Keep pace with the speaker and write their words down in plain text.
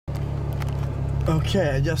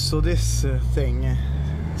Okay, I just saw this thing.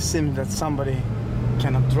 Seems that somebody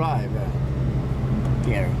cannot drive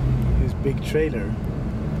here. This big trailer.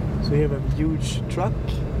 So you have a huge truck.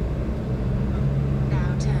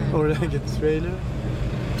 Now turn. Or like a trailer.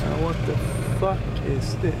 What the fuck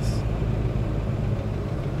is this?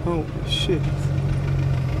 Holy shit.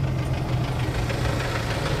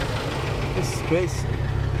 This is crazy.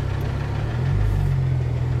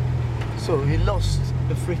 So he lost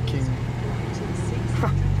a freaking...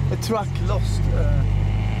 a truck lost a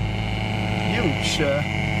huge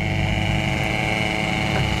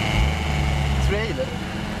trailer.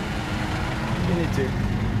 You need to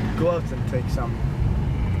go out and take some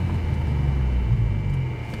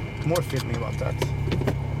more filming about that.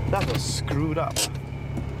 That was screwed up.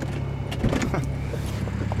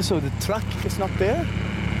 So the truck is not there,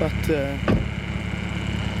 but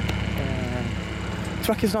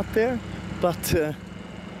truck is not there, but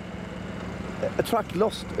a truck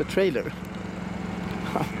lost a trailer.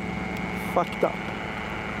 Fucked up.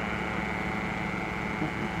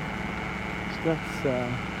 So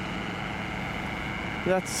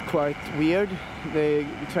that's quite weird. They're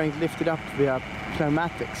trying to lift it up via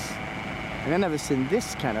pneumatics. And I've never seen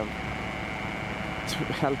this kind of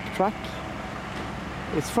help truck.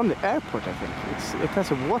 It's from the airport, I think. It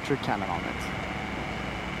has a water cannon on it.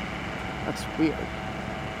 That's weird.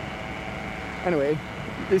 Anyway,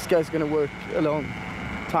 this guy's gonna work a long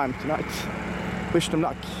time tonight. Wish them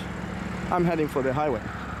luck. I'm heading for the highway.